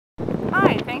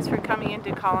Thanks for coming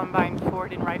into Columbine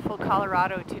Ford in Rifle,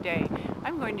 Colorado today.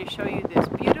 I'm going to show you this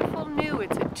beautiful new,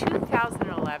 it's a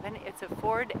 2011, it's a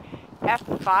Ford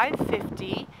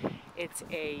F-550. It's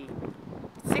a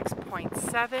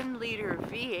 6.7 liter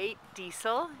V8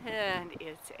 diesel and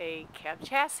it's a cab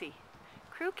chassis,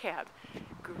 crew cab.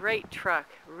 Great truck,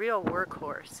 real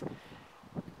workhorse.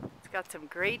 Got some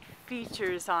great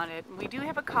features on it. We do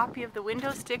have a copy of the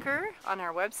window sticker on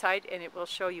our website, and it will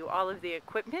show you all of the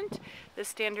equipment, the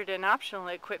standard and optional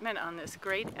equipment on this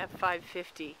great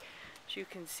F-550. As you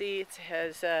can see, it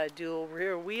has dual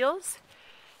rear wheels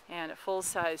and a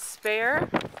full-size spare.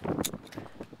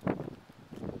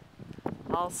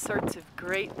 All sorts of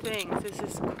great things. This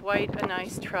is quite a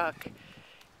nice truck.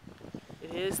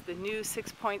 It is the new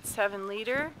 6.7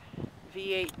 liter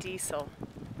V8 diesel.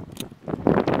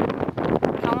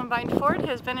 Columbine Ford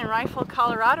has been in Rifle,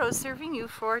 Colorado, serving you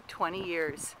for 20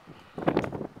 years.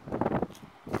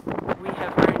 We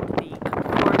have earned the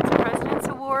Ford's President's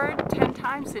Award 10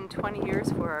 times in 20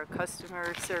 years for our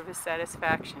customer service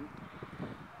satisfaction.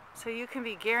 So you can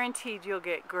be guaranteed you'll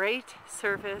get great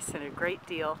service and a great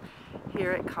deal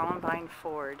here at Columbine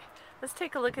Ford. Let's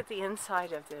take a look at the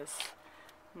inside of this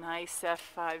nice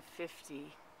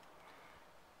F-550.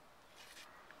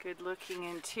 Good looking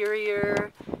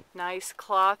interior, nice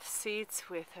cloth seats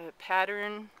with a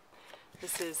pattern.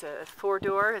 This is a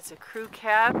 4-door, it's a crew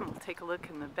cab. We'll take a look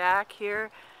in the back here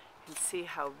and see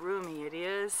how roomy it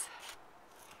is.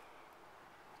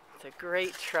 It's a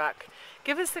great truck.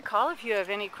 Give us a call if you have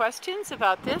any questions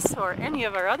about this or any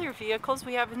of our other vehicles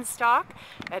we have in stock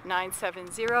at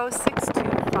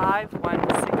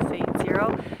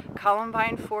 970-625-1680.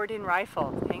 Columbine Ford in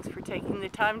Rifle. Thanks for taking the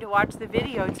time to watch the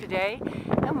video today,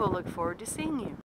 and we'll look forward to seeing you.